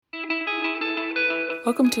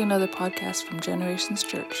Welcome to another podcast from Generations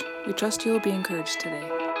Church. We trust you will be encouraged today.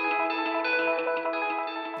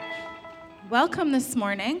 Welcome this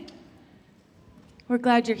morning. We're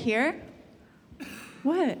glad you're here.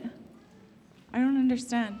 What? I don't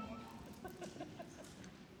understand.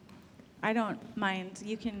 I don't mind.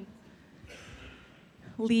 You can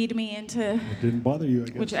lead me into It didn't bother you, I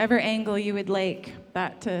guess. whichever angle you would like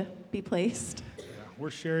that to be placed. Yeah, we're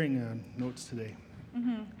sharing notes today.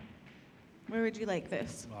 Where would you like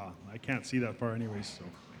this? I can't see that far anyways,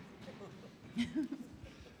 so.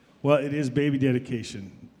 Well, it is baby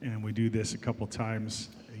dedication, and we do this a couple times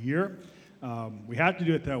a year. We have to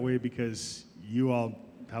do it that way because you all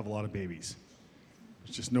have a lot of babies.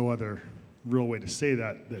 There's just no other real way to say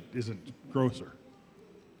that isn't grosser.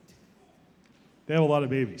 They have a lot of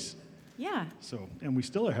babies. Yeah. So, and we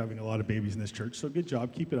still are having a lot of babies in this church, so good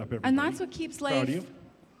job. Keep it up, everybody. And that's what keeps Proud of life you.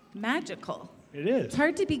 magical. It is. It's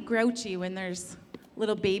hard to be grouchy when there's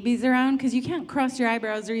little babies around because you can't cross your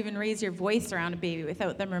eyebrows or even raise your voice around a baby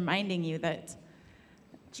without them reminding you that,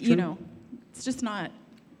 true. It's just not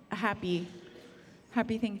a happy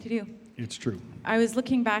thing to do. It's true. I was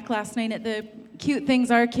looking back last night at the cute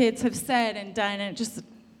things our kids have said and done, and it just,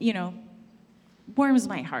 warms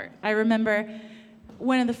my heart. I remember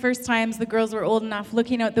one of the first times the girls were old enough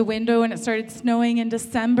looking out the window and it started snowing in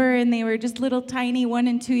December, and they were just little tiny 1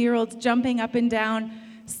 and 2 year olds jumping up and down,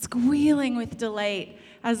 squealing with delight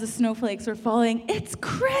as the snowflakes were falling. It's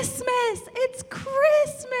Christmas! It's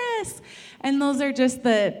Christmas! And those are just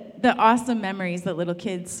the awesome memories that little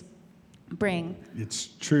kids bring. It's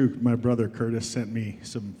true. My brother Curtis sent me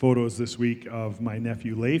some photos this week of my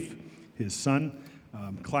nephew Leif, his son,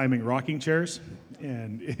 climbing rocking chairs.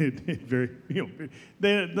 And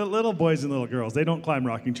the little boys and little girls, they don't climb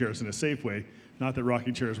rocking chairs in a safe way. Not that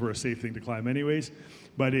rocking chairs were a safe thing to climb anyways,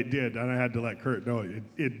 but it did. And I had to let Kurt know.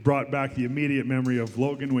 It brought back the immediate memory of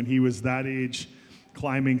Logan when he was that age,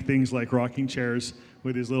 climbing things like rocking chairs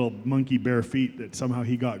with his little monkey bare feet that somehow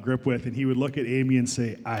he got grip with. And he would look at Amy and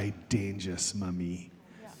say, "I dangerous, mummy.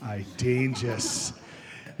 I dangerous."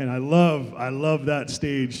 And I love that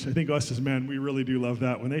stage. I think us as men, we really do love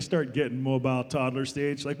that. When they start getting mobile toddler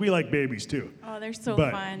stage, like we like babies too. Oh, they're so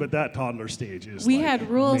fun. But that toddler stage is We had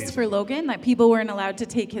rules amazing. for Logan that people weren't allowed to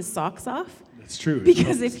take his socks off. That's true.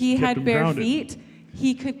 Because if he Kept had him bare grounded. feet,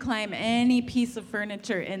 he could climb any piece of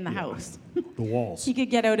furniture in the house. The walls. He could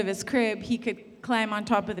get out of his crib. He could climb on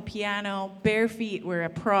top of the piano. Bare feet were a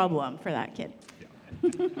problem for that kid.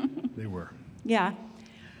 They were. Yeah.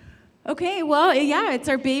 Okay, well, yeah, it's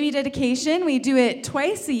our baby dedication. We do it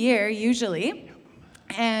twice a year, usually.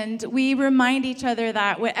 And we remind each other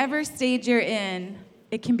that whatever stage you're in,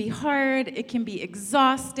 it can be hard, it can be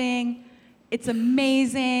exhausting, it's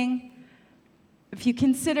amazing. If you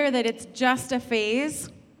consider that it's just a phase,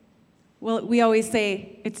 well, we always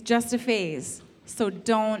say it's just a phase, so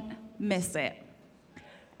don't miss it.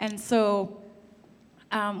 And so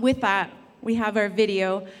with that, we have our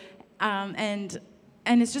video, and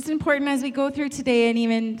it's just important as we go through today and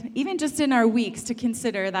even just in our weeks to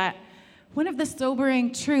consider that one of the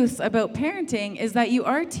sobering truths about parenting is that you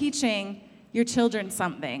are teaching your children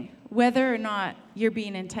something, whether or not you're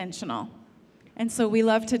being intentional. And so we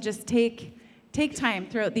love to just take time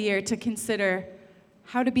throughout the year to consider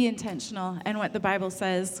how to be intentional and what the Bible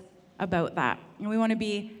says about that. And we want to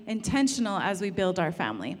be intentional as we build our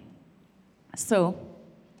family. So,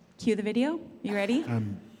 cue the video. You ready?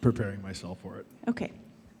 I'm preparing myself for it. Okay.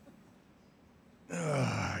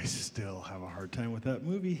 I still have a hard time with that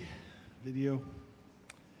movie video.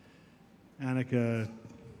 Annika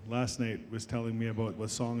last night was telling me about what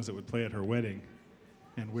songs that would play at her wedding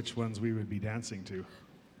and which ones we would be dancing to.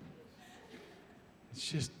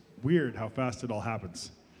 It's just weird how fast it all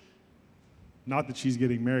happens. Not that she's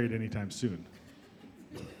getting married anytime soon.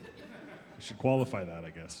 I should qualify that, I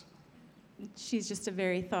guess. She's just a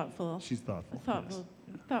very thoughtful, She's thoughtful.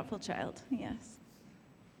 thoughtful child. Yes.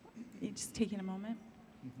 You just taking a moment.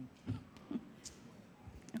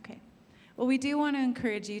 Okay. Well, we do want to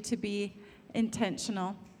encourage you to be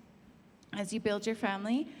intentional as you build your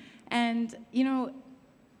family. And,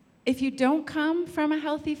 if you don't come from a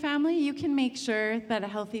healthy family, you can make sure that a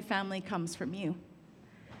healthy family comes from you.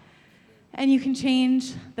 And you can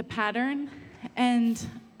change the pattern. And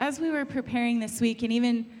as we were preparing this week, and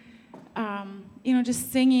even,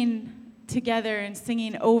 just singing together and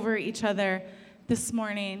singing over each other this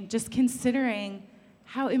morning, just considering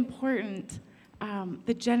how important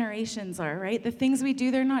the generations are, right? The things we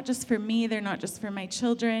do, they're not just for me, they're not just for my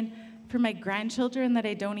children, for my grandchildren that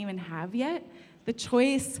I don't even have yet. The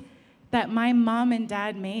choice that my mom and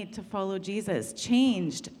dad made to follow Jesus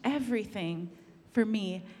changed everything for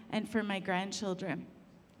me and for my grandchildren.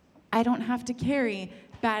 I don't have to carry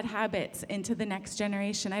bad habits into the next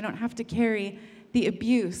generation. I don't have to carry the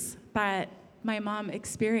abuse that my mom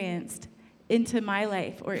experienced into my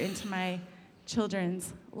life or into my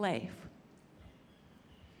children's life.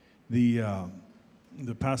 The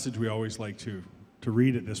passage we always like to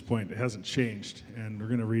read at this point, it hasn't changed, and we're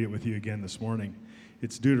going to read it with you again this morning.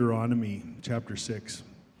 It's Deuteronomy chapter 6,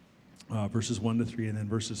 verses 1 to 3, and then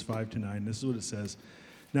verses 5 to 9. This is what it says.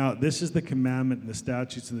 Now, this is the commandment and the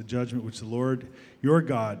statutes and the judgment which the Lord your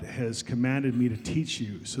God has commanded me to teach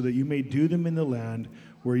you, so that you may do them in the land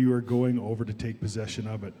where you are going over to take possession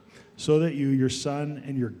of it, so that you, your son,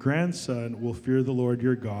 and your grandson will fear the Lord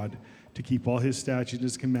your God, to keep all his statutes and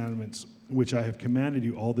his commandments, which I have commanded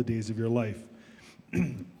you all the days of your life,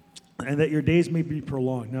 and that your days may be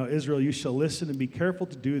prolonged. Now, Israel, you shall listen and be careful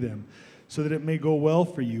to do them, so that it may go well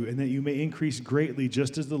for you, and that you may increase greatly,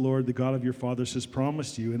 just as the Lord, the God of your fathers, has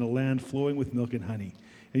promised you, in a land flowing with milk and honey.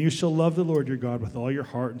 And you shall love the Lord your God with all your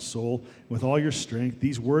heart and soul, with all your strength.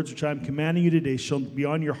 These words which I am commanding you today shall be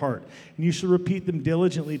on your heart, and you shall repeat them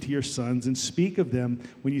diligently to your sons, and speak of them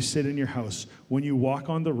when you sit in your house, when you walk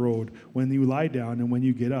on the road, when you lie down, and when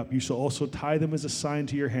you get up. You shall also tie them as a sign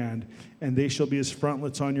to your hand, and they shall be as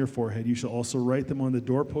frontlets on your forehead. You shall also write them on the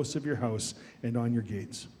doorposts of your house and on your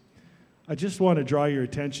gates. I just want to draw your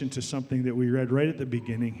attention to something that we read right at the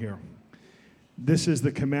beginning here. This is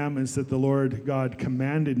the commandments that the Lord God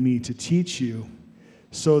commanded me to teach you,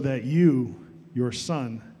 so that you, your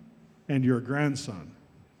son, and your grandson.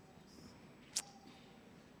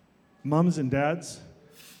 Moms and dads,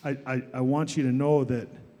 I want you to know that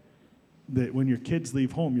when your kids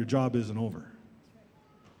leave home, your job isn't over.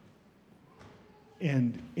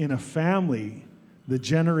 And in a family, the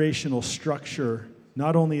generational structure,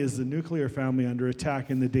 not only is the nuclear family under attack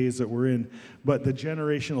in the days that we're in, but the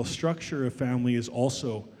generational structure of family is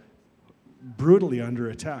also brutally under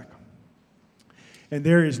attack. And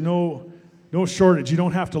there is no shortage. You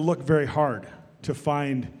don't have to look very hard to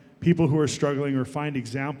find people who are struggling or find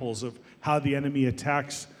examples of how the enemy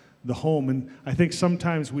attacks the home. And I think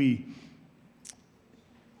sometimes we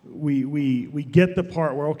get the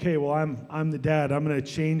part where, okay, well, I'm the dad. I'm going to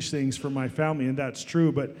change things for my family, and that's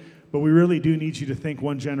true, but we really do need you to think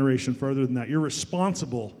one generation further than that. You're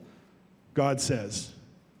responsible, God says.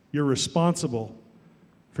 You're responsible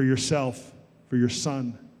for yourself, for your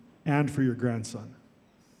son, and for your grandson.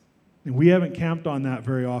 And we haven't camped on that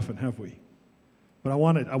very often, have we? But I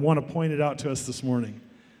want to point it out to us this morning.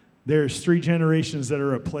 There's 3 generations that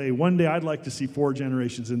are at play. One day I'd like to see 4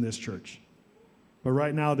 generations in this church. But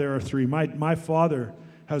right now there are 3. My father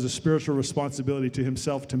has a spiritual responsibility to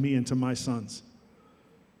himself, to me, and to my sons.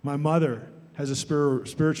 My mother has a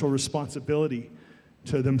spiritual responsibility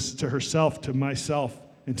to them, to herself, to myself,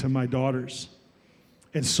 and to my daughters.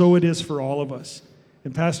 And so it is for all of us.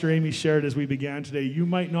 And Pastor Amy shared as we began today, you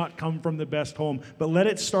might not come from the best home, but let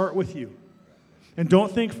it start with you. And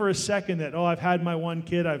don't think for a second that, I've had my one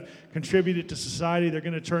kid, I've contributed to society, they're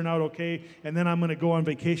going to turn out okay, and then I'm going to go on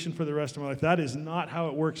vacation for the rest of my life. That is not how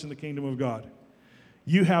it works in the kingdom of God.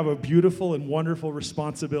 You have a beautiful and wonderful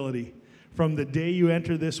responsibility from the day you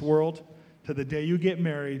enter this world to the day you get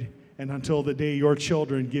married and until the day your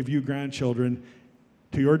children give you grandchildren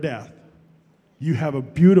to your death. You have a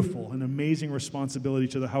beautiful and amazing responsibility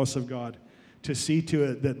to the house of God to see to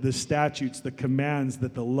it that the statutes, the commands,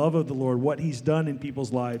 that the love of the Lord, what he's done in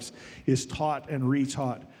people's lives is taught and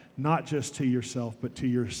retaught, not just to yourself, but to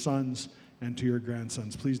your sons and to your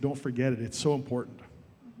grandsons. Please don't forget it. It's so important.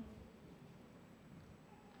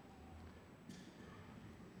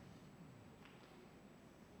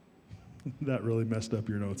 That really messed up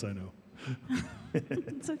your notes, I know.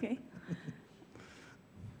 It's okay.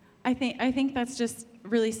 I think that's just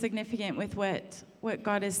really significant with what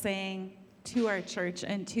God is saying to our church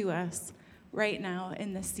and to us right now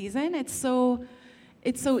in this season. It's so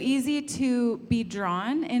easy to be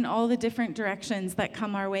drawn in all the different directions that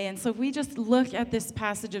come our way. And so if we just look at this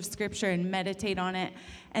passage of Scripture and meditate on it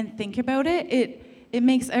and think about it, it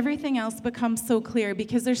makes everything else become so clear,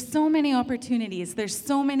 because there's so many opportunities. There's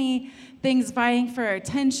so many things vying for our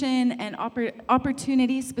attention and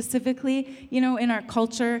opportunities specifically, in our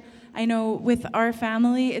culture. I know with our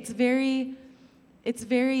family, it's very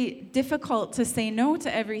difficult to say no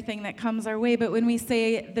to everything that comes our way. But when we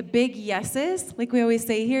say the big yeses, like we always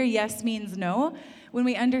say here, yes means no. When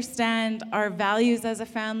we understand our values as a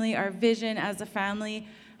family, our vision as a family,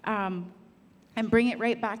 and bring it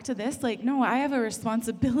right back to this, no, I have a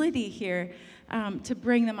responsibility here to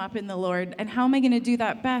bring them up in the Lord. And how am I going to do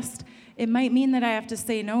that best? It might mean that I have to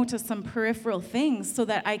say no to some peripheral things so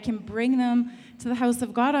that I can bring them to the house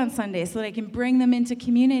of God on Sunday so that I can bring them into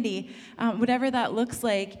community, whatever that looks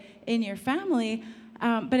like in your family.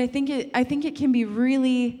 But I think it can be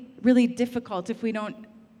really, really difficult if we don't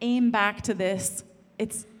aim back to this.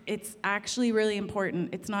 It's actually really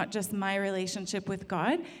important. It's not just my relationship with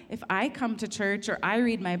God. If I come to church or I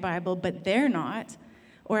read my Bible, but they're not,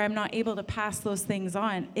 or I'm not able to pass those things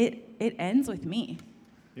on, it ends with me.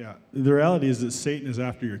 Yeah, the reality is that Satan is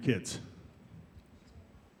after your kids.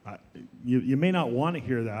 You may not want to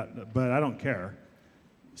hear that, but I don't care.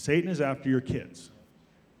 Satan is after your kids.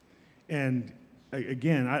 And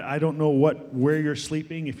again, I don't know where you're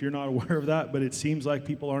sleeping if you're not aware of that, but it seems like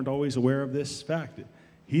people aren't always aware of this fact.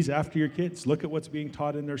 He's after your kids. Look at what's being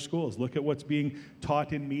taught in their schools. Look at what's being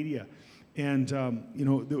taught in media. And,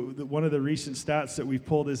 one of the recent stats that we've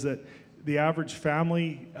pulled is that the average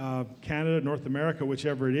family, Canada, North America,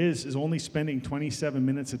 whichever it is only spending 27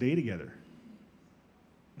 minutes a day together.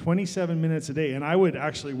 27 minutes a day. And I would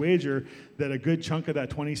actually wager that a good chunk of that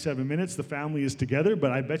 27 minutes, the family is together,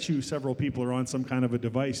 but I bet you several people are on some kind of a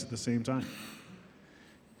device at the same time.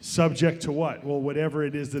 Subject to what? Well, whatever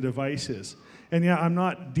it is the device is. And yeah, I'm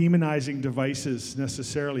not demonizing devices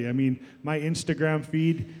necessarily. I mean, my Instagram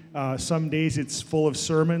feed, some days it's full of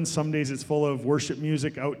sermons, some days it's full of worship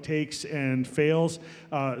music, outtakes, and fails.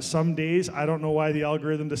 Some days, I don't know why the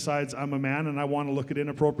algorithm decides I'm a man and I want to look at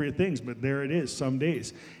inappropriate things, but there it is some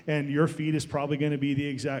days. And your feed is probably going to be the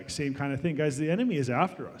exact same kind of thing. Guys, the enemy is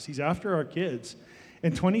after us. He's after our kids.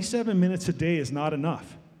 And 27 minutes a day is not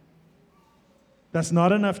enough. That's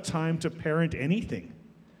not enough time to parent anything.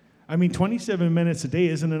 I mean, 27 minutes a day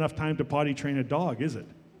isn't enough time to potty train a dog, is it?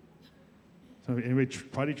 So anyway,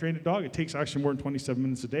 potty train a dog, it takes actually more than 27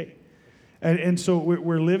 minutes a day. And so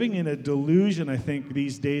we're living in a delusion, I think,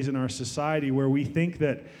 these days in our society where we think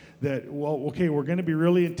that well, okay, we're going to be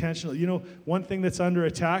really intentional. You know, one thing that's under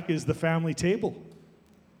attack is the family table.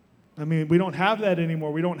 I mean, we don't have that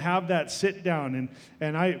anymore. We don't have that sit down.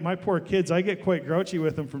 And my poor kids, I get quite grouchy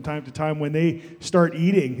with them from time to time when they start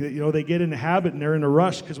eating. You know, they get in a habit and they're in a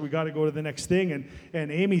rush because we got to go to the next thing.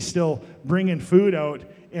 And Amy's still bringing food out.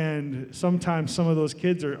 And sometimes some of those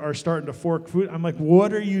kids are starting to fork food. I'm like,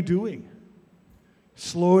 what are you doing?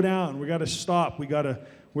 Slow down. We got to stop. We're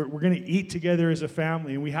going to eat together as a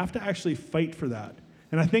family. And we have to actually fight for that.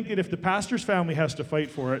 And I think that if the pastor's family has to fight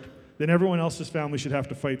for it, then everyone else's family should have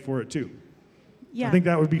to fight for it too. Yeah. I think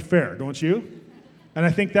that would be fair, don't you? And I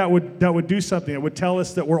think that would do something. It would tell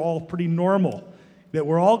us that we're all pretty normal, that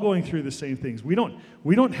we're all going through the same things. We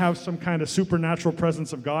don't have some kind of supernatural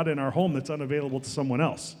presence of God in our home that's unavailable to someone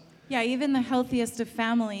else. Yeah, even the healthiest of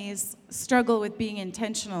families struggle with being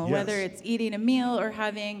intentional, yes. Whether it's eating a meal or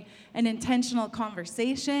having an intentional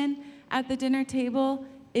conversation at the dinner table.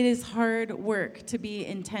 It is hard work to be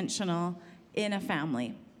intentional in a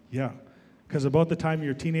family. Yeah, because about the time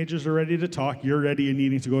your teenagers are ready to talk, you're ready and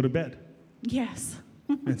needing to go to bed. Yes.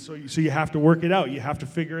 And so you have to work it out. You have to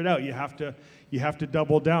figure it out. You have to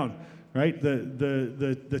double down, right?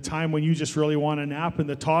 The time when you just really want a nap and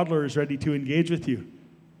the toddler is ready to engage with you.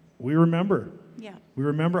 We remember. Yeah. We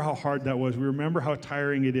remember how hard that was. We remember how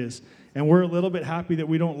tiring it is. And we're a little bit happy that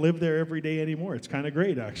we don't live there every day anymore. It's kind of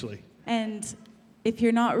great, actually. And if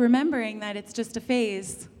you're not remembering that it's just a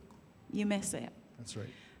phase, you miss it. That's right.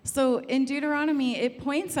 So in Deuteronomy, it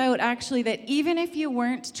points out actually that even if you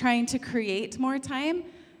weren't trying to create more time,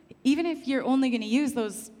 even if you're only going to use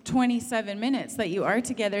those 27 minutes that you are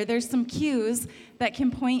together, there's some cues that can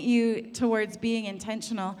point you towards being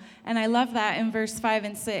intentional. And I love that in verse 5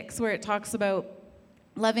 and 6, where it talks about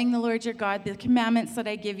loving the Lord your God, the commandments that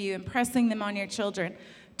I give you, impressing them on your children.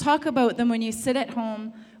 Talk about them when you sit at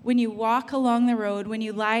home, when you walk along the road, when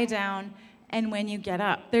you lie down, and when you get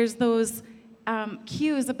up. There's those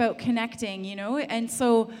cues about connecting, you know? And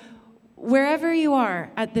so wherever you are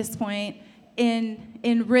at this point,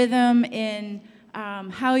 in rhythm, in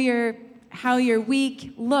how your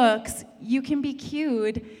week looks, you can be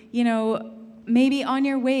cued, you know, maybe on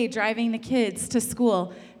your way driving the kids to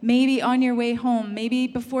school, maybe on your way home, maybe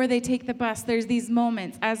before they take the bus. There's these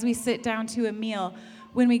moments as we sit down to a meal,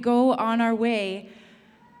 when we go on our way,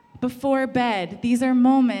 before bed. These are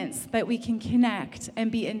moments that we can connect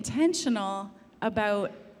and be intentional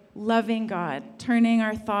about loving God, turning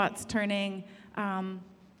our thoughts, turning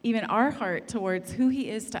even our heart towards who He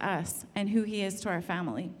is to us and who He is to our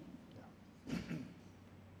family.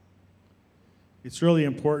 It's really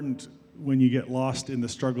important when you get lost in the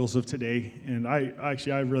struggles of today. And I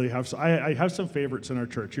really have, I have some favorites in our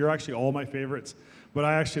church. You're actually all my favorites, but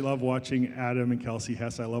I actually love watching Adam and Kelsey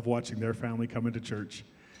Hess. I love watching their family come into church.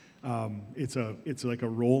 It's like a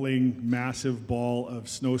rolling, massive ball of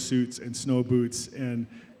snowsuits and snow boots, and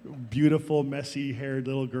beautiful, messy-haired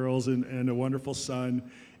little girls and a wonderful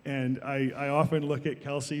son. And I often look at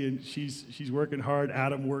Kelsey, and she's working hard.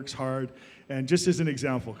 Adam works hard. And just as an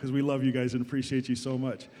example, because we love you guys and appreciate you so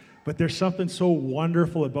much. But there's something so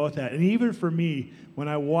wonderful about that. And even for me, when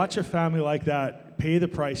I watch a family like that pay the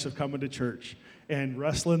price of coming to church and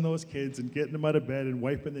wrestling those kids and getting them out of bed and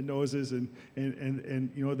wiping the noses and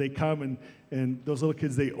you know, they come and those little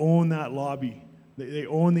kids, they own that lobby. They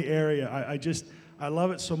own the area. I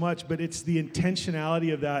love it so much, but it's the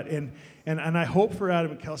intentionality of that. And I hope for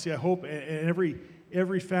Adam and Kelsey, I hope and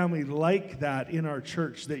every family like that in our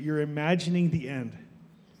church, that you're imagining the end.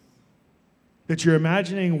 That you're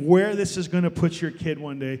imagining where this is going to put your kid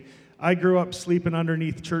one day. I grew up sleeping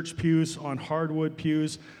underneath church pews, on hardwood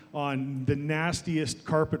pews, on the nastiest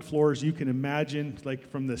carpet floors you can imagine, like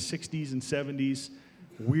from the 60s and 70s,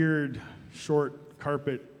 weird, short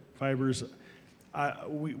carpet fibers.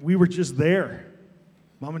 We were just there.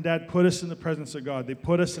 Mom and Dad put us in the presence of God. They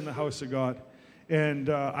put us in the house of God. And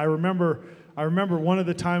I remember one of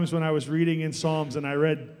the times when I was reading in Psalms and I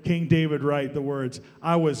read King David write the words,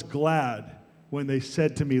 I was glad when they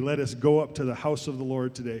said to me, let us go up to the house of the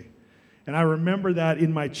Lord today. And I remember that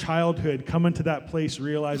in my childhood, coming to that place,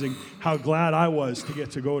 realizing how glad I was to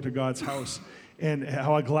get to go to God's house and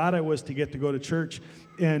how glad I was to get to go to church.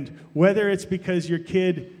 And whether it's because your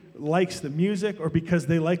kid likes the music or because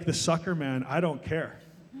they like the Sucker Man, I don't care.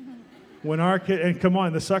 When our kid, and come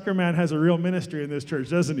on, the Sucker Man has a real ministry in this church,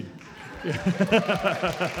 doesn't he?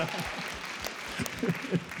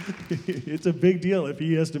 It's a big deal if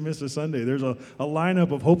he has to miss a Sunday. There's a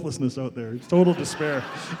lineup of hopelessness out there. It's total despair.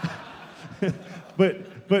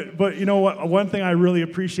 But you know what? One thing I really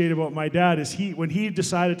appreciate about my dad is when he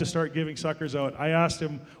decided to start giving suckers out, I asked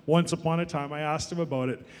him once upon a time, I asked him about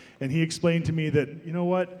it, and he explained to me that, you know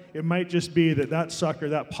what? It might just be that sucker,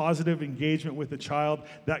 that positive engagement with the child,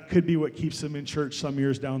 that could be what keeps them in church some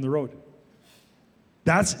years down the road.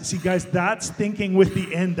 See, guys, that's thinking with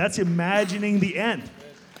the end. That's imagining the end.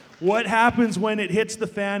 What happens when it hits the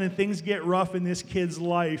fan and things get rough in this kid's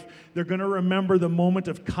life? They're going to remember the moment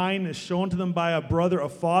of kindness shown to them by a brother, a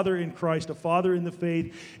father in Christ, a father in the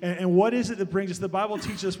faith. And what is it that brings us? The Bible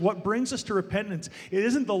teaches us what brings us to repentance. It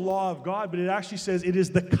isn't the law of God, but it actually says it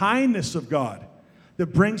is the kindness of God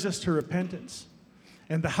that brings us to repentance.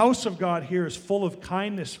 And the house of God here is full of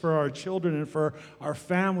kindness for our children and for our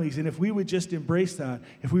families. And if we would just embrace that,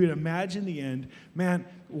 if we would imagine the end, man,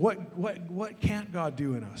 what can't God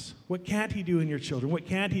do in us? What can't He do in your children? What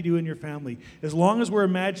can't He do in your family? As long as we're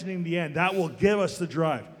imagining the end, that will give us the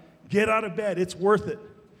drive. Get out of bed. It's worth it.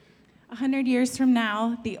 100 years from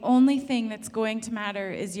now, the only thing that's going to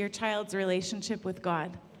matter is your child's relationship with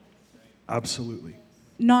God. Absolutely.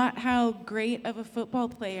 Not how great of a football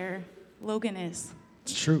player Logan is.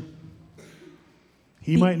 It's true.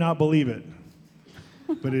 He might not believe it,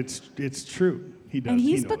 but it's true. He does. And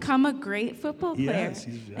he's he knows. become a great football player. Yes,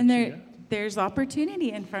 and there's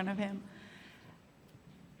opportunity in front of him.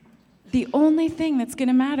 The only thing that's going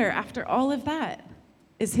to matter after all of that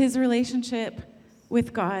is his relationship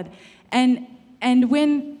with God. And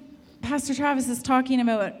when Pastor Travis is talking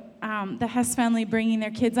about the Hess family bringing their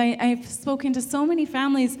kids, I've spoken to so many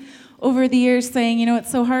families over the years saying, you know,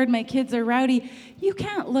 it's so hard, my kids are rowdy. You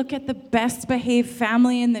can't look at the best behaved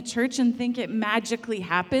family in the church and think it magically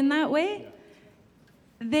happened that way.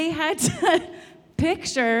 They had to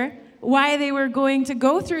picture why they were going to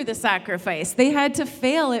go through the sacrifice. They had to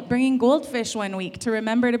fail at bringing goldfish one week to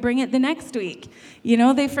remember to bring it the next week. You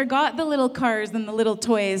know, they forgot the little cars and the little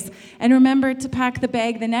toys and remembered to pack the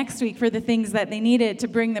bag the next week for the things that they needed to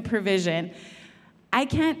bring the provision. I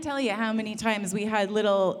can't tell you how many times we had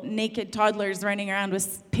little naked toddlers running around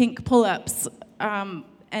with pink pull-ups, and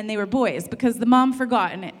they were boys because the mom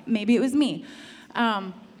forgot, and maybe it was me.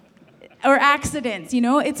 Or accidents, you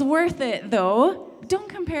know. It's worth it, though. Don't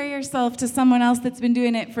compare yourself to someone else that's been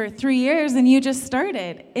doing it for 3 years and you just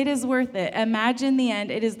started. It is worth it. Imagine the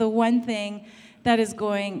end. It is the one thing that is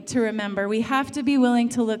going to remember. We have to be willing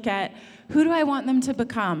to look at who do I want them to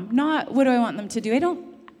become, not what do I want them to do.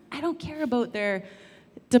 I don't care about their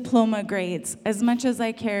diploma grades as much as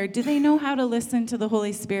I care. Do they know how to listen to the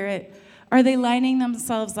Holy Spirit? Are they lining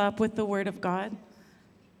themselves up with the Word of God?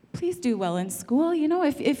 Please do well in school. You know,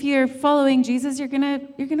 if you're following Jesus, you're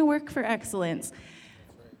gonna work for excellence.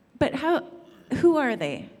 But who are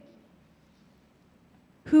they?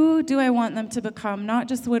 Who do I want them to become? Not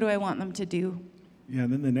just what do I want them to do? Yeah,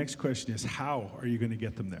 and then the next question is, how are you going to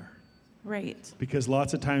get them there? Right. Because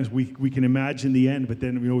lots of times we can imagine the end, but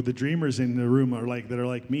then, you know, the dreamers in the room that are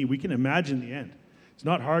like me, we can imagine the end. It's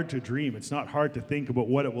not hard to dream. It's not hard to think about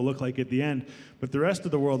what it will look like at the end. But the rest of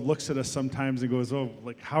the world looks at us sometimes and goes, oh,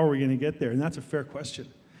 like, how are we going to get there? And that's a fair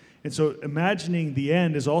question. And so imagining the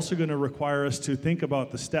end is also going to require us to think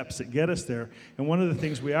about the steps that get us there. And one of the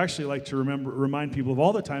things we actually like to remind people of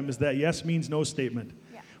all the time is that yes means no statement.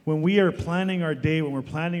 Yeah. When we are planning our day, when we're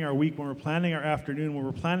planning our week, when we're planning our afternoon, when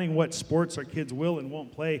we're planning what sports our kids will and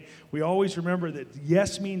won't play, we always remember that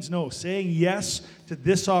yes means no. Saying yes to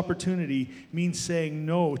this opportunity means saying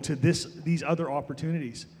no to these other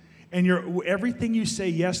opportunities. And everything you say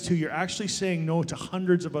yes to, you're actually saying no to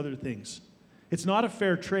hundreds of other things. It's not a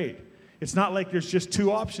fair trade. It's not like there's just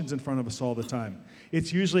two options in front of us all the time.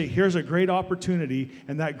 It's usually, here's a great opportunity,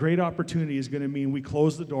 and that great opportunity is going to mean we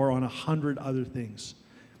close the door on 100 other things.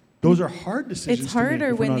 Those are hard decisions it's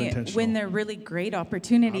harder to make if when we're not intentional. when they're really great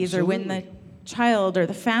opportunities. Absolutely. Or when the child or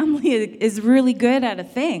the family is really good at a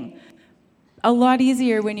thing. A lot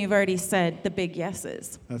easier when you've already said the big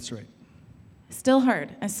yeses. That's right. Still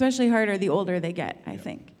hard, especially harder the older they get, I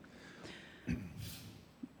think.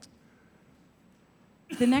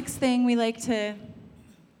 The next thing we like to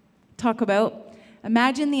talk about,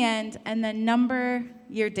 imagine the end and then number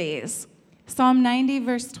your days. Psalm 90,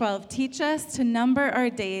 verse 12, teach us to number our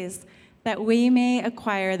days that we may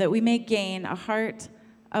acquire, that we may gain a heart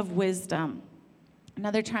of wisdom.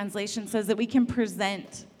 Another translation says that we can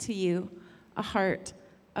present to you a heart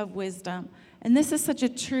of wisdom. And this is such a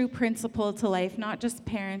true principle to life, not just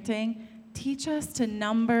parenting. Teach us to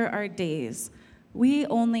number our days. We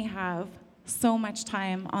only have so much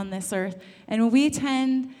time on this earth. And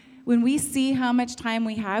when we see how much time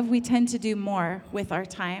we have, we tend to do more with our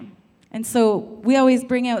time. And so we always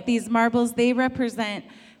bring out these marbles. They represent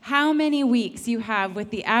how many weeks you have with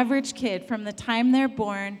the average kid from the time they're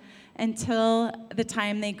born until the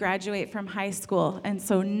time they graduate from high school. And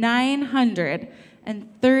so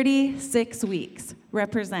 936 weeks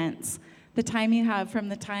represents the time you have from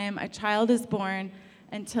the time a child is born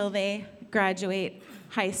until they graduate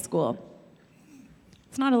high school.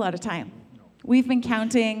 It's not a lot of time. We've been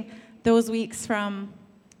counting those weeks from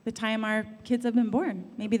the time our kids have been born.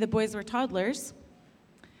 Maybe the boys were toddlers.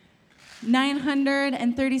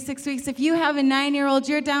 936 weeks. If you have a 9-year-old,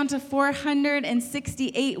 you're down to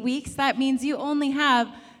 468 weeks. That means you only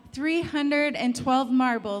have 312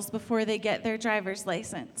 marbles before they get their driver's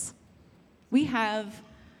license. We have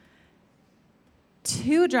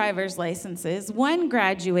 2 driver's licenses, 1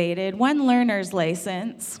 graduated, 1 learner's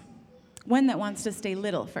license, 1 that wants to stay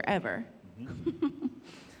little forever.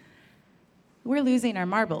 We're losing our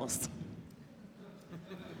marbles.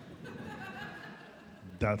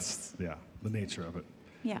 That's, the nature of it.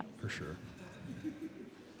 Yeah. For sure.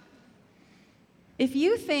 If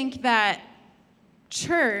you think that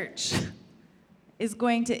church is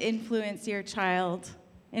going to influence your child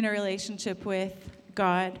in a relationship with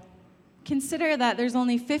God, consider that there's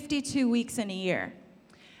only 52 weeks in a year.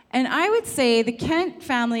 And I would say the Kent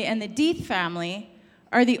family and the Deeth family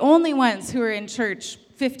are the only ones who are in church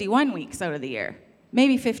 51 weeks out of the year,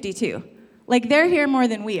 maybe 52. Like, they're here more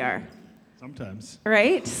than we are. Sometimes.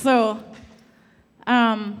 Right? So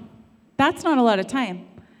that's not a lot of time.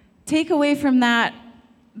 Take away from that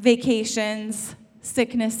vacations,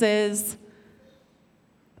 sicknesses,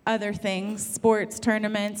 other things, sports,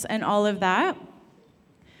 tournaments, and all of that.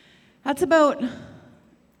 That's about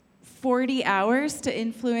 40 hours to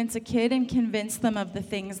influence a kid and convince them of the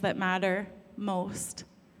things that matter most.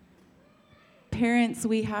 Parents,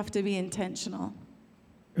 we have to be intentional.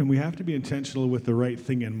 And we have to be intentional with the right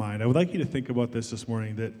thing in mind. I would like you to think about this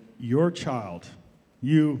morning, that your child,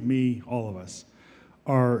 you, me, all of us,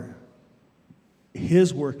 are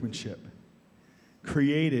his workmanship,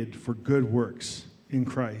 created for good works in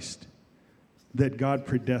Christ that God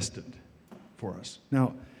predestined for us.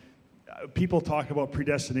 Now, people talk about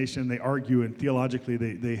predestination, and they argue, and theologically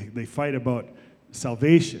they fight about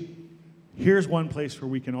salvation. Here's one place where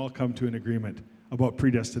we can all come to an agreement about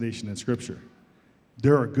predestination in Scripture.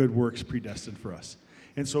 There are good works predestined for us.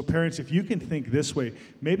 And so parents, if you can think this way,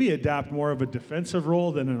 maybe adapt more of a defensive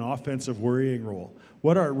role than an offensive worrying role.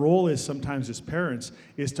 What our role is sometimes as parents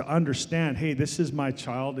is to understand, hey, this is my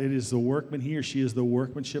child. It is the workman, he or she is the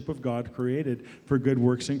workmanship of God, created for good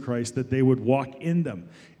works in Christ, that they would walk in them.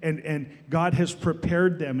 And God has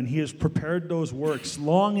prepared them, and he has prepared those works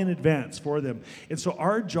long in advance for them. And so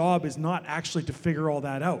our job is not actually to figure all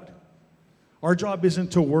that out. Our job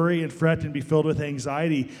isn't to worry and fret and be filled with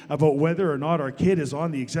anxiety about whether or not our kid is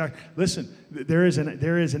on the exact... Listen, there is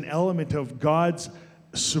an element of God's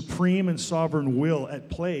supreme and sovereign will at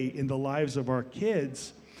play in the lives of our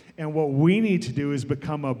kids. And what we need to do is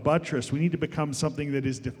become a buttress. We need to become something that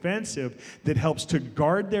is defensive, that helps to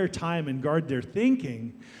guard their time and guard their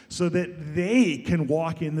thinking so that they can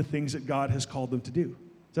walk in the things that God has called them to do.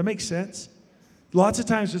 Does that make sense? Lots of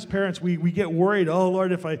times as parents, we get worried. Oh,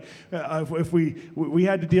 Lord, if we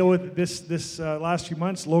had to deal with this last few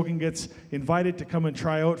months, Logan gets invited to come and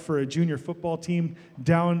try out for a junior football team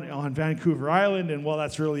down on Vancouver Island, and while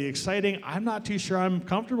that's really exciting, I'm not too sure I'm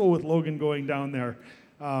comfortable with Logan going down there.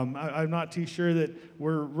 I'm not too sure that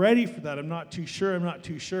we're ready for that. I'm not too sure.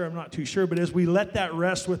 But as we let that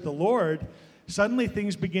rest with the Lord, suddenly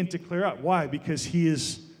things begin to clear up. Why? Because he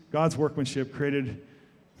is God's workmanship created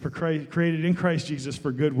in Christ Jesus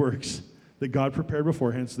for good works that God prepared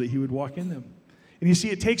beforehand so that he would walk in them. And you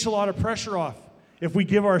see, it takes a lot of pressure off if we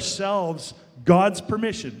give ourselves God's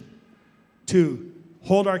permission to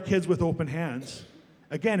hold our kids with open hands.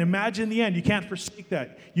 Again, imagine the end. You can't forsake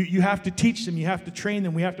that. You have to teach them. You have to train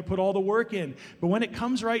them. We have to put all the work in. But when it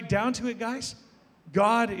comes right down to it, guys,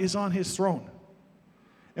 God is on his throne.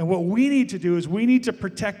 And what we need to do is we need to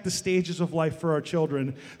protect the stages of life for our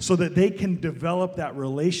children so that they can develop that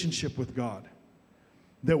relationship with God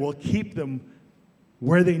that will keep them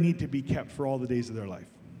where they need to be kept for all the days of their life.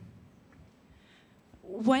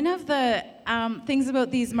 One of the things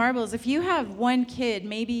about these marbles, if you have one kid,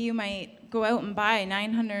 maybe you might go out and buy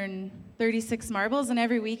 936 marbles, and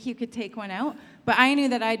every week you could take one out. But I knew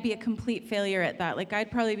that I'd be a complete failure at that. Like, I'd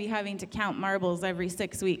probably be having to count marbles every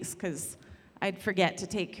 6 weeks because I'd forget to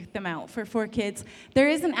take them out for 4 kids. There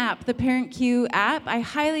is an app, the ParentQ app. I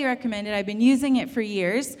highly recommend it. I've been using it for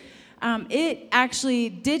years. It actually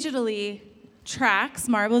digitally tracks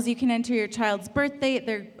marbles. You can enter your child's birth date,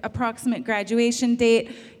 their approximate graduation date.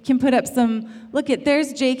 You can put up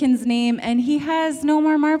there's Jaken's name, and he has no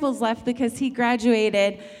more marbles left because he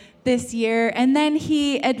graduated this year. And then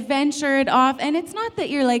he adventured off, and it's not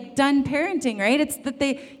that you're like done parenting, right? It's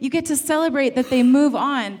that you get to celebrate that they move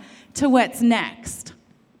on to what's next.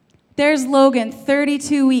 There's Logan,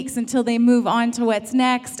 32 weeks until they move on to what's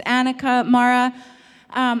next. Annika, Mara.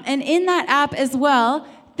 And in that app as well,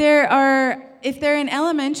 if they're in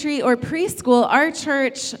elementary or preschool, our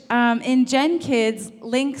church in Gen Kids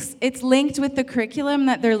it's linked with the curriculum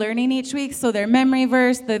that they're learning each week. So their memory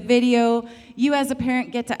verse, the video, you as a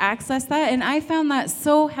parent get to access that. And I found that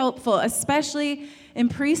so helpful, especially in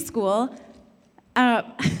preschool.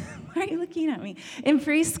 Why are you looking at me? In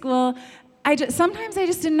preschool, sometimes I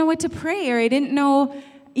just didn't know what to pray, or I didn't know,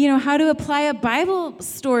 how to apply a Bible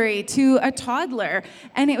story to a toddler.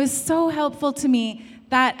 And it was so helpful to me,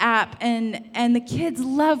 that app, and the kids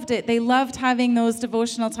loved it. They loved having those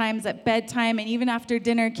devotional times at bedtime and even after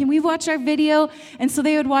dinner. Can we watch our video? And so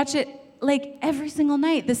they would watch it like every single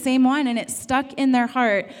night, the same one, and it stuck in their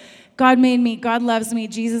heart. God made me, God loves me,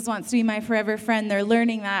 Jesus wants to be my forever friend. They're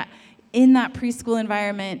learning that in that preschool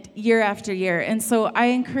environment year after year. And so I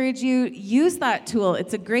encourage you, use that tool.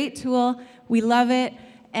 It's a great tool. We love it,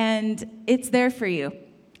 and it's there for you.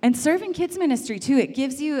 And serve in kids ministry too. It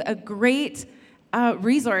gives you a great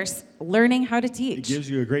resource learning how to teach. It gives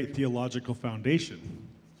you a great theological foundation.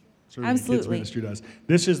 Serving Absolutely. Kids ministry does.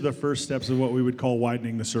 This is the first steps of what we would call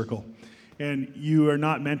widening the circle. And you are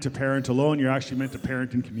not meant to parent alone. You're actually meant to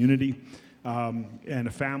parent in community. And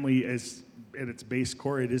a family is, at its base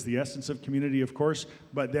core, it is the essence of community, of course,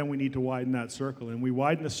 but then we need to widen that circle. And we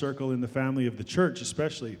widen the circle in the family of the church,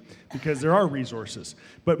 especially, because there are resources.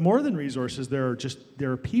 But more than resources, there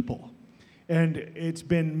are people. And it's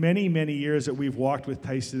been many, many years that we've walked with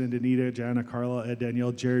Tyson and Danita, Jana, Carla,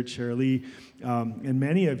 Danielle, Jared, Shirley, and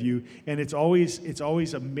many of you. And it's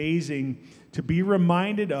always amazing to be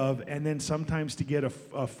reminded of, and then sometimes to get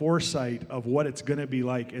a foresight of what it's going to be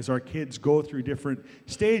like as our kids go through different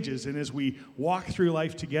stages. And as we walk through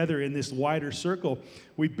life together in this wider circle,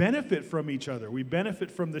 we benefit from each other. We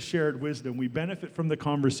benefit from the shared wisdom. We benefit from the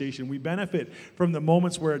conversation. We benefit from the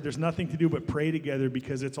moments where there's nothing to do but pray together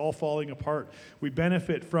because it's all falling apart. We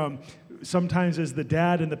benefit from, sometimes as the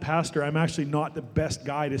dad and the pastor, I'm actually not the best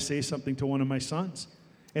guy to say something to one of my sons.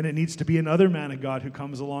 And it needs to be another man of God who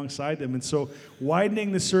comes alongside them. And so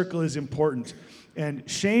widening the circle is important. And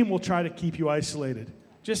shame will try to keep you isolated.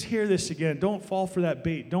 Just hear this again. Don't fall for that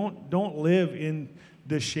bait. Don't live in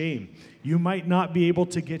the shame. You might not be able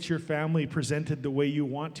to get your family presented the way you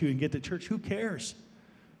want to and get to church. Who cares?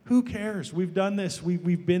 Who cares? We've done this.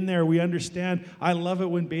 We've been there. We understand. I love it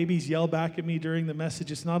when babies yell back at me during the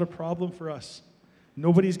message. It's not a problem for us.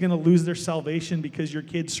 Nobody's going to lose their salvation because your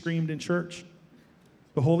kid screamed in church.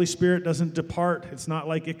 The Holy Spirit doesn't depart. It's not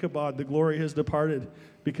like Ichabod. The glory has departed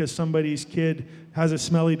because somebody's kid has a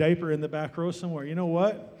smelly diaper in the back row somewhere. You know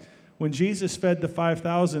what? when Jesus fed the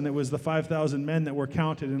 5,000, it was the 5,000 men that were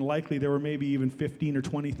counted, and likely there were maybe even 15 or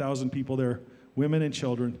 20,000 people there, women and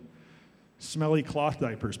children, smelly cloth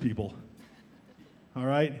diapers people. All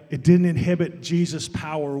right? It didn't inhibit Jesus'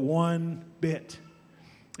 power one bit.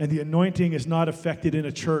 And the anointing is not affected in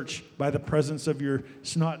a church by the presence of your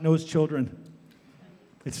snot-nosed children.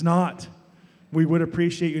 It's not. We would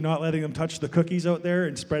appreciate you not letting them touch the cookies out there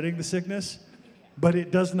and spreading the sickness, but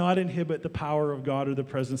it does not inhibit the power of God or the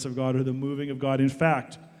presence of God or the moving of God. In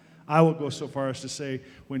fact, I will go so far as to say,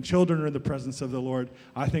 when children are in the presence of the Lord,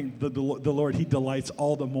 I think the Lord, He delights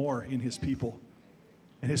all the more in His people.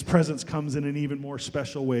 And His presence comes in an even more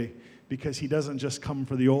special way because He doesn't just come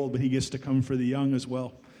for the old, but He gets to come for the young as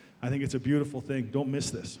well. I think it's a beautiful thing. Don't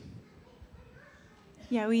miss this.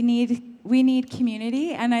 Yeah, we need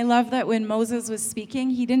community, and I love that when Moses was speaking,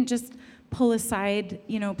 he didn't just pull aside,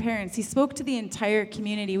 parents. He spoke to the entire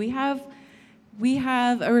community. We have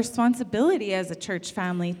a responsibility as a church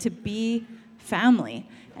family to be family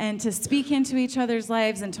and to speak into each other's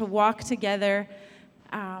lives and to walk together.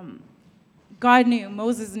 God knew,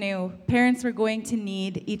 Moses knew, parents were going to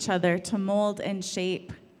need each other to mold and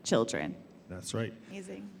shape children. That's right.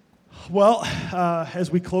 Amazing. Well,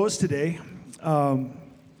 as we close today,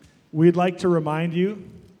 we'd like to remind you,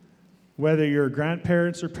 whether you're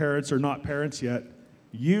grandparents or parents or not parents yet,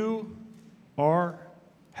 you are,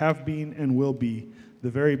 have been, and will be the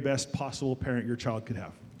very best possible parent your child could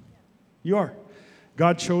have. You are.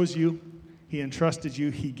 God chose you. He entrusted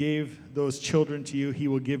you. He gave those children to you. He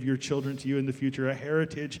will give your children to you in the future, a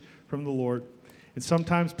heritage from the Lord. And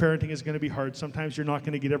sometimes parenting is going to be hard. Sometimes you're not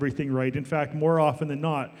going to get everything right. In fact, more often than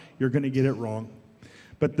not, you're going to get it wrong.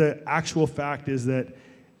 But the actual fact is that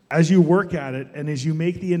as you work at it and as you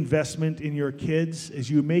make the investment in your kids, as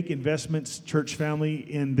you make investments, church family,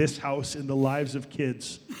 in this house, in the lives of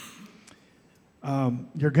kids,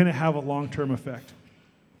 you're going to have a long-term effect.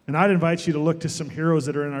 And I'd invite you to look to some heroes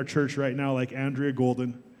that are in our church right now, like Andrea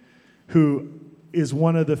Golden, who is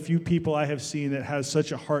one of the few people I have seen that has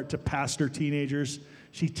such a heart to pastor teenagers.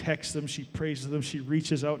 She texts them, she prays them, she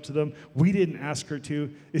reaches out to them. We didn't ask her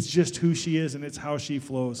to. It's just who she is, and it's how she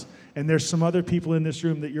flows. And there's some other people in this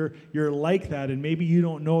room that you're like that, and maybe you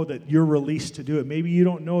don't know that you're released to do it. Maybe you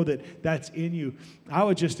don't know that that's in you. I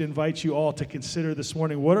would just invite you all to consider this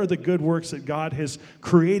morning, what are the good works that God has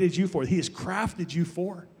created you for? He has crafted you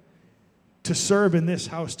for. To serve in this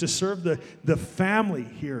house, to serve the family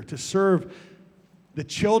here, to serve the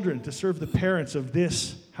children, to serve the parents of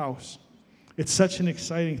this house. It's such an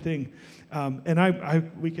exciting thing.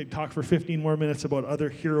 And we could talk for 15 more minutes about other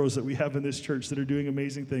heroes that we have in this church that are doing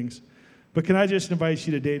amazing things. But can I just invite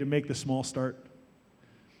you today to make the small start?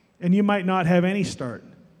 And you might not have any start.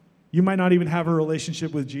 You might not even have a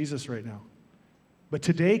relationship with Jesus right now. But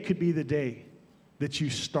today could be the day that you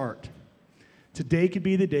start. Today could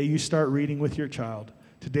be the day you start reading with your child.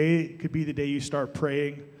 Today could be the day you start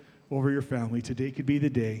praying over your family. Today could be the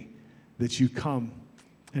day that you come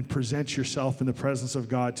and present yourself in the presence of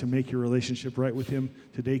God to make your relationship right with Him.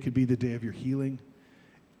 Today could be the day of your healing.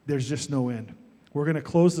 There's just no end. We're going to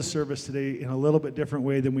close the service today in a little bit different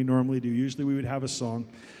way than we normally do. Usually we would have a song.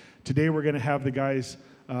 Today we're going to have the guys,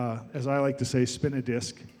 as I like to say, spin a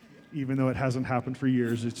disc, even though it hasn't happened for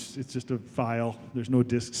years. It's just a file. There's no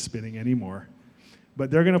discs spinning anymore. But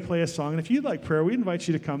they're going to play a song. And if you'd like prayer, we invite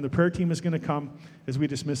you to come. The prayer team is going to come as we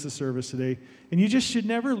dismiss the service today. And you just should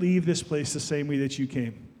never leave this place the same way that you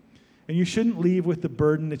came. And you shouldn't leave with the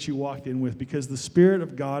burden that you walked in with, because the Spirit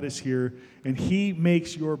of God is here and He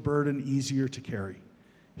makes your burden easier to carry.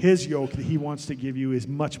 His yoke that He wants to give you is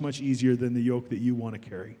much, much easier than the yoke that you want to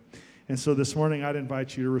carry. And so this morning, I'd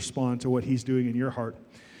invite you to respond to what He's doing in your heart.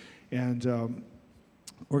 And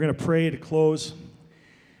we're going to pray to close.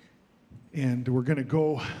 And we're going to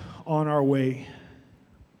go on our way,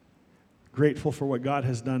 grateful for what God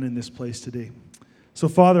has done in this place today. So,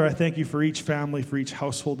 Father, I thank You for each family, for each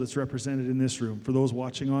household that's represented in this room, for those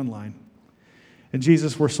watching online. And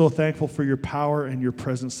Jesus, we're so thankful for Your power and Your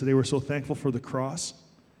presence today. We're so thankful for the cross,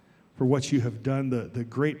 for what You have done, the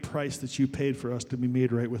great price that You paid for us to be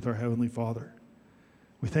made right with our Heavenly Father.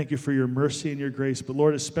 We thank You for Your mercy and Your grace. But,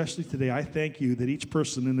 Lord, especially today, I thank You that each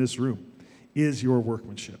person in this room is Your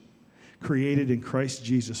workmanship, created in Christ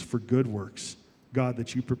Jesus for good works, God,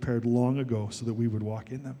 that You prepared long ago so that we would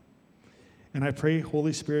walk in them. And I pray,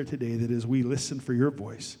 Holy Spirit, today that as we listen for Your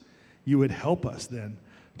voice, You would help us then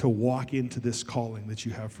to walk into this calling that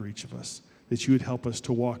You have for each of us, that You would help us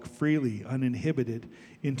to walk freely, uninhibited,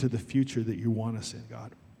 into the future that You want us in,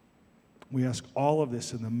 God. We ask all of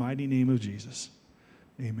this in the mighty name of Jesus.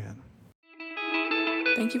 Amen.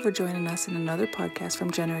 Thank you for joining us in another podcast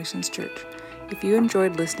from Generations Church. If you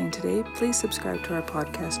enjoyed listening today, please subscribe to our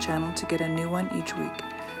podcast channel to get a new one each week.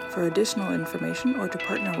 For additional information or to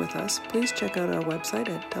partner with us, please check out our website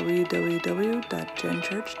at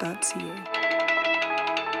www.genchurch.ca.